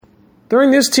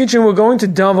During this teaching, we're going to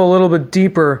delve a little bit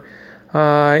deeper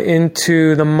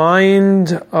into the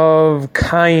mind of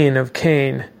Cain,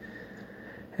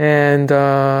 and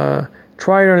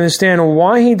try to understand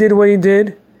why he did what he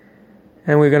did,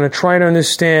 and we're going to try to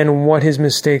understand what his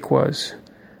mistake was,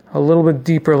 a little bit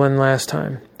deeper than last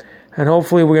time. And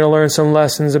hopefully we're going to learn some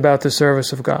lessons about the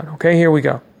service of God. Okay, here we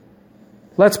go.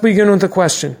 Let's begin with a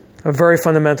question, a very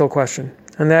fundamental question,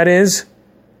 and that is,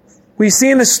 we see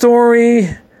in the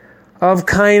story of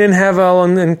Cain and Havel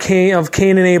and Cain, of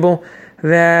Cain and Abel,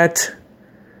 that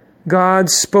God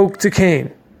spoke to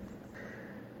Cain.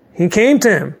 He came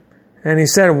to him and he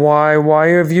said, why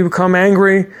have you become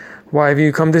angry? Why have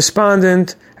you become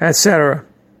despondent? Etc.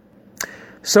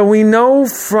 So we know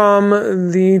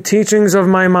from the teachings of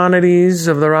Maimonides,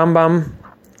 of the Rambam,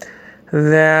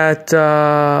 that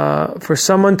for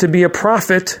someone to be a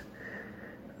prophet,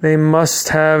 they must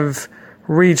have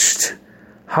reached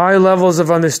high levels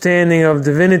of understanding of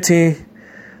divinity.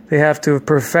 They have to have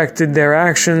perfected their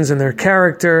actions and their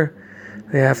character.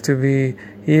 They have to be,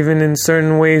 even in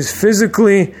certain ways,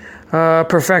 physically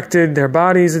perfected, their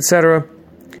bodies, etc.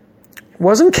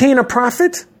 Wasn't Cain a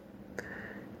prophet?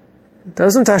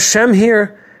 Doesn't Hashem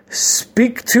here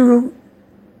speak to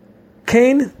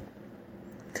Cain?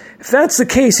 If that's the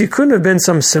case, he couldn't have been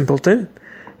some simpleton.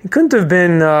 He couldn't have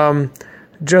been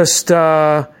just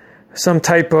some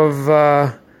type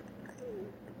of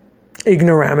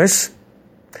ignoramus.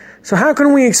 So how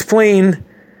can we explain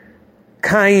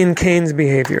Cain's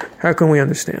behavior? How can we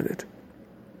understand it?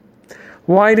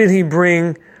 Why did he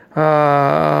bring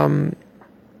an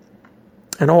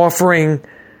offering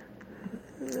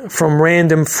from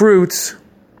random fruits?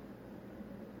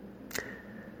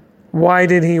 Why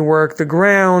did he work the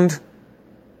ground?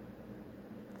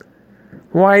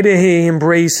 Why did he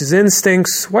embrace his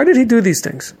instincts? Why did he do these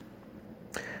things?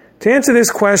 To answer this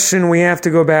question, we have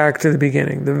to go back to the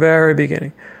beginning, the very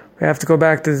beginning. We have to go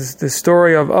back to the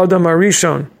story of Adam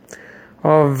Arishon,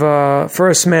 of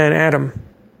first man, Adam.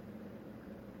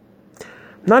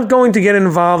 I'm not going to get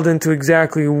involved into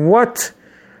exactly what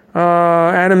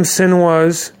Adam's sin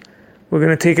was. We're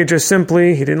going to take it just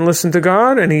simply. He didn't listen to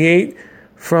God, and he ate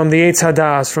from the Eitz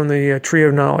Hadas, from the tree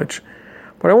of knowledge.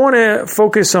 What I want to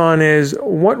focus on is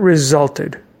what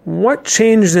resulted. What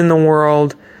changed in the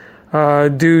world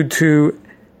due to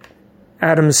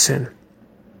Adam's sin.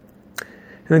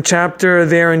 In the chapter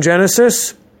there in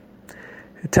Genesis,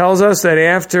 it tells us that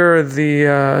after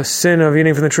the sin of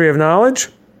eating from the tree of knowledge,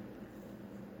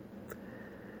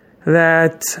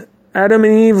 that Adam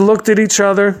and Eve looked at each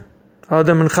other,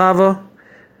 Adam and Chava,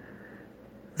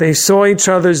 they saw each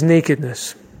other's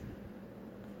nakedness,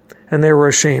 and they were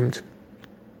ashamed.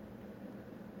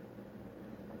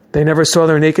 They never saw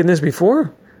their nakedness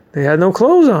before. They had no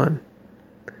clothes on.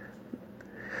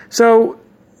 So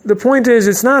the point is,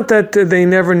 it's not that they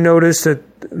never noticed that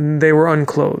they were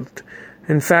unclothed.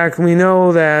 In fact, we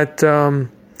know that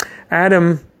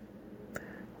Adam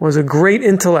was a great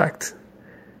intellect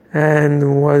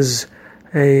and was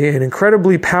an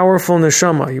incredibly powerful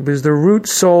neshama. He was the root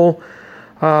soul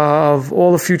of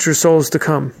all the future souls to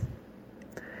come.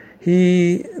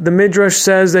 The Midrash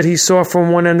says that he saw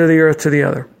from one end of the earth to the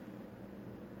other.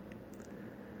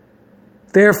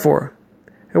 Therefore,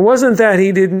 it wasn't that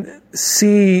he didn't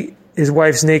see his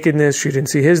wife's nakedness, she didn't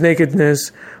see his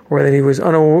nakedness, or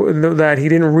that that he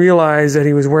didn't realize that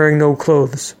he was wearing no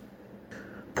clothes.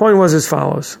 Point was as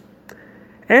follows.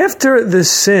 After the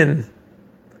sin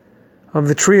of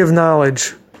the tree of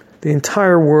knowledge, the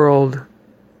entire world,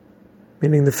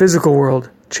 meaning the physical world,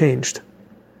 changed.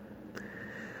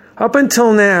 Up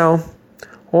until now,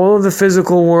 all of the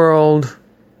physical world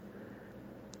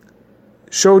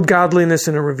showed godliness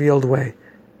in a revealed way.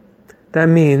 That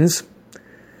means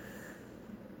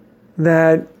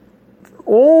that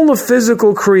all the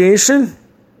physical creation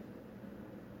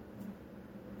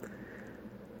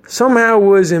somehow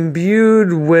was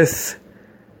imbued with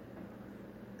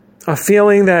a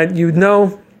feeling that you'd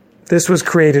know this was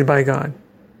created by God.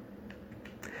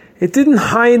 It didn't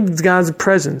hide God's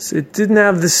presence. It didn't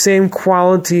have the same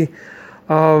quality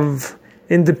of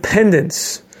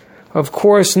independence, of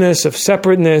coarseness, of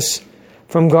separateness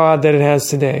from God that it has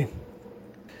today.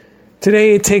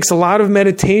 Today it takes a lot of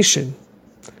meditation,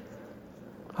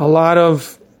 a lot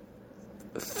of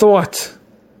thought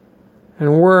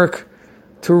and work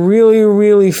to really,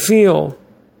 really feel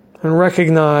and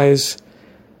recognize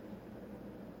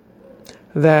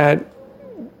that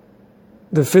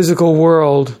the physical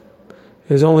world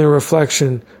is only a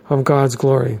reflection of God's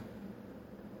glory.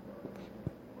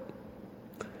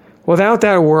 Without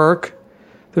that work,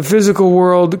 the physical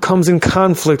world comes in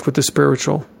conflict with the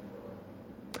spiritual.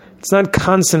 It's not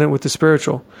consonant with the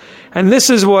spiritual. And this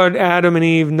is what Adam and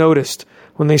Eve noticed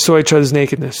when they saw each other's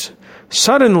nakedness.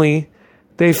 Suddenly,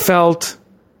 they felt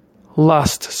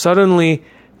lust. Suddenly,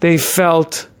 they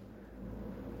felt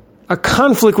a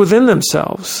conflict within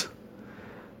themselves,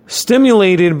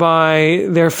 stimulated by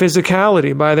their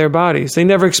physicality, by their bodies. They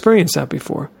never experienced that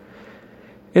before.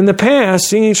 In the past,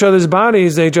 seeing each other's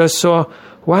bodies, they just saw,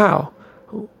 wow,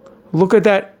 look at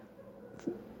that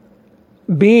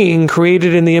being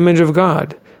created in the image of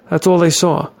God. That's all they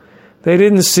saw. They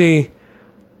didn't see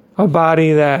a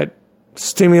body that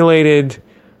stimulated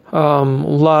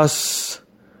lusts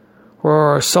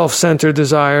or self-centered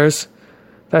desires.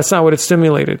 That's not what it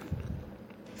stimulated.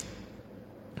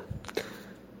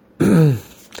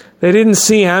 They didn't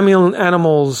see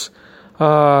animals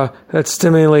that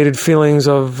stimulated feelings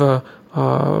of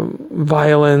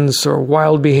violence or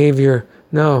wild behavior.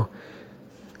 No.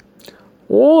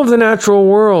 All of the natural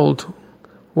world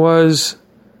was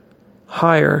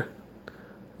higher,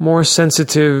 more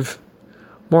sensitive,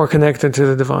 more connected to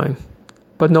the divine,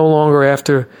 but no longer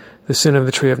after the sin of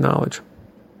the tree of knowledge.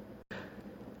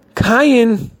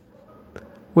 Cain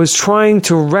was trying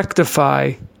to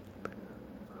rectify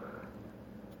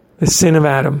the sin of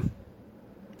Adam.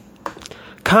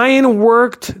 Cain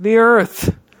worked the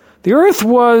earth. The earth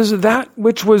was that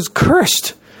which was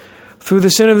cursed through the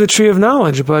sin of the tree of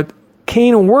knowledge, but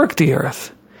Cain worked the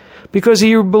earth because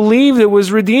he believed it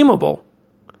was redeemable,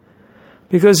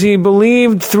 because he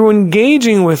believed through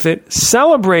engaging with it,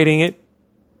 celebrating it,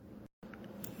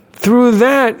 through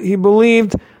that he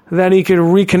believed that he could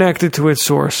reconnect it to its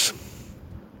source.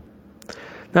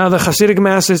 Now the Hasidic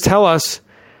masters tell us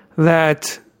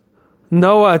that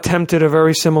Noah attempted a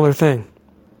very similar thing.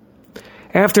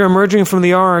 After emerging from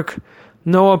the ark,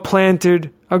 Noah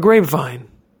planted a grapevine.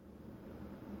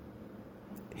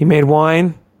 He made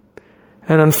wine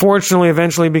and unfortunately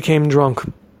eventually became drunk.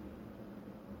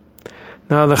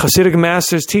 Now the Hasidic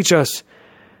masters teach us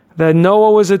that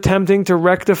Noah was attempting to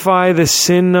rectify the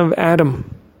sin of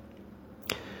Adam.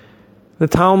 The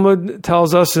Talmud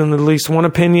tells us, in at least one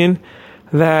opinion,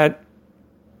 that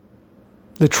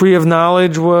the tree of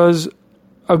knowledge was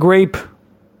a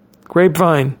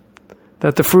grapevine,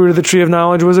 that the fruit of the tree of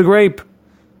knowledge was a grape.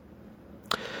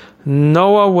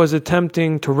 Noah was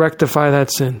attempting to rectify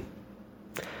that sin.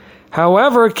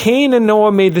 However, Cain and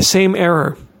Noah made the same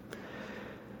error.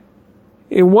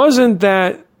 It wasn't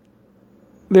that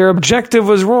their objective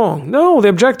was wrong. No, the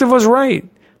objective was right.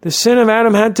 The sin of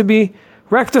Adam had to be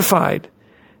rectified,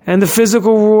 and the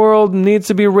physical world needs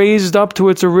to be raised up to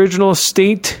its original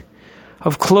state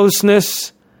of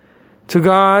closeness to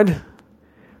God,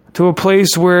 to a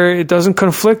place where it doesn't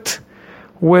conflict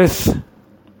with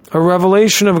a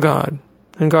revelation of God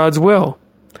and God's will.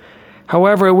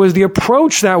 However, it was the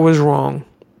approach that was wrong.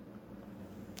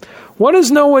 What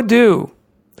does Noah do?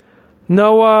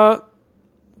 Noah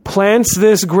plants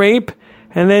this grape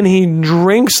and then he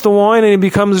drinks the wine and he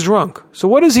becomes drunk. So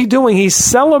what is he doing? He's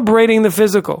celebrating the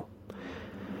physical.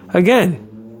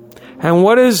 Again. And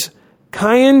what does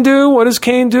Cain do? What does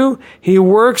Cain do? He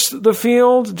works the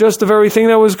field, just the very thing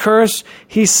that was cursed.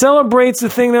 He celebrates the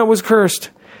thing that was cursed.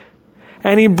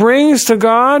 And he brings to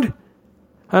God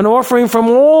an offering from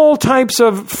all types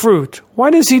of fruit.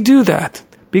 Why does he do that?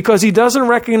 Because he doesn't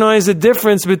recognize the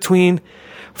difference between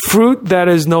fruit that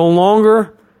is no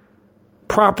longer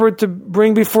proper to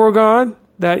bring before God,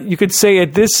 that you could say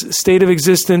at this state of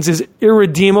existence is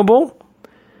irredeemable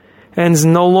and is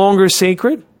no longer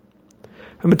sacred,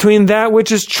 and between that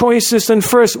which is choicest and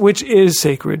first, which is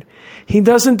sacred. He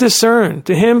doesn't discern.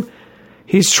 To him,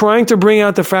 he's trying to bring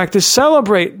out the fact to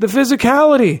celebrate the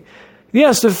physicality.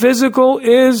 Yes, the physical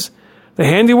is the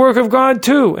handiwork of God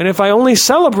too. And if I only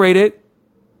celebrate it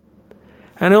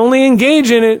and only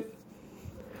engage in it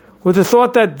with the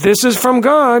thought that this is from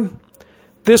God,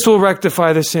 this will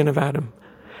rectify the sin of Adam.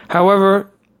 However,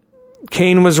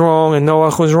 Cain was wrong and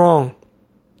Noah was wrong.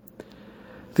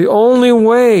 The only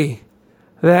way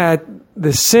that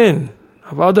the sin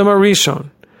of Adam HaRishon,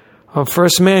 of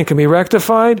first man, can be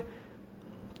rectified,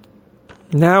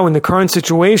 now in the current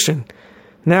situation,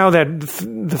 now that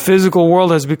the physical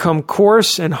world has become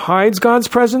coarse and hides God's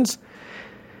presence,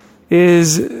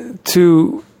 is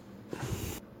to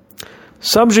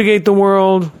subjugate the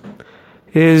world,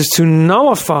 is to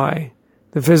nullify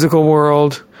the physical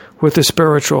world with the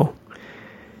spiritual.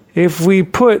 If we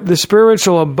put the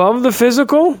spiritual above the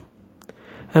physical,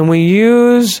 and we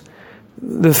use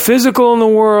the physical in the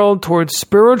world towards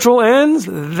spiritual ends,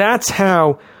 that's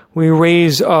how we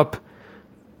raise up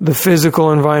the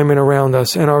physical environment around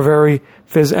us and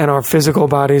our physical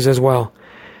bodies as well.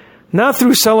 Not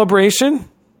through celebration,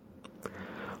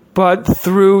 but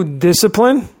through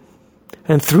discipline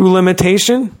and through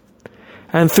limitation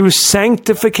and through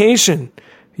sanctification,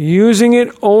 using it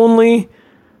only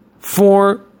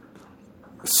for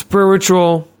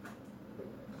spiritual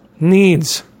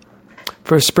needs,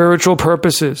 for spiritual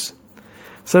purposes,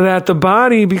 so that the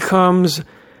body becomes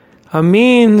a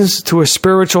means to a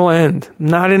spiritual end,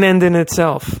 not an end in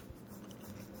itself.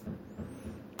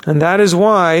 And that is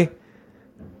why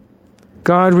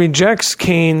God rejects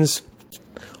Cain's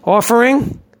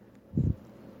offering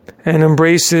and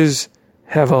embraces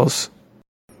Hevel's.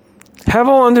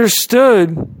 Hevel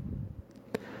understood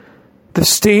the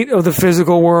state of the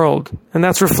physical world, and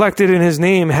that's reflected in his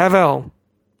name, Hevel.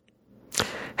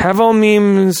 Hevel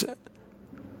means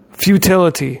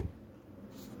futility,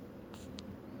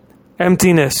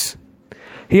 emptiness.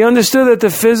 He understood that the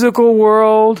physical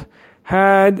world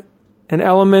had an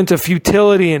element of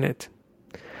futility in it,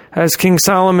 as King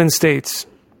Solomon states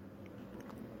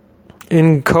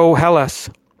in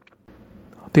Koheles.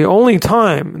 The only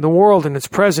time the world in its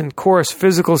present coarse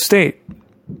physical state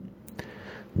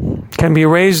can be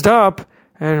raised up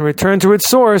and return to its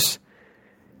source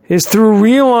is through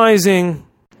realizing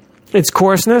its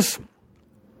coarseness,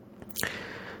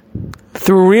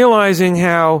 through realizing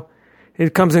how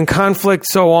it comes in conflict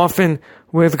so often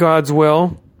with God's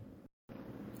will,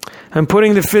 and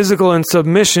putting the physical in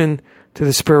submission to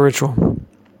the spiritual.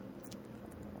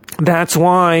 That's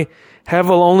why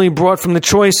Hevel only brought from the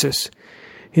choicest.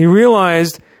 He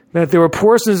realized that there were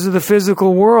portions of the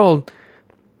physical world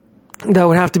that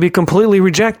would have to be completely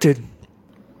rejected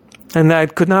and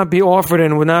that could not be offered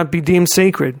and would not be deemed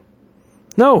sacred.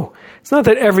 No, it's not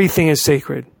that everything is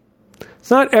sacred. It's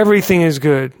not everything is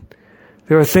good.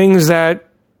 There are things that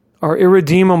are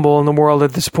irredeemable in the world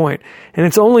at this point. And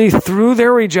it's only through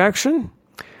their rejection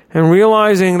and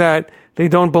realizing that they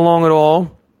don't belong at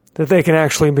all that they can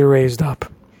actually be raised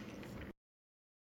up.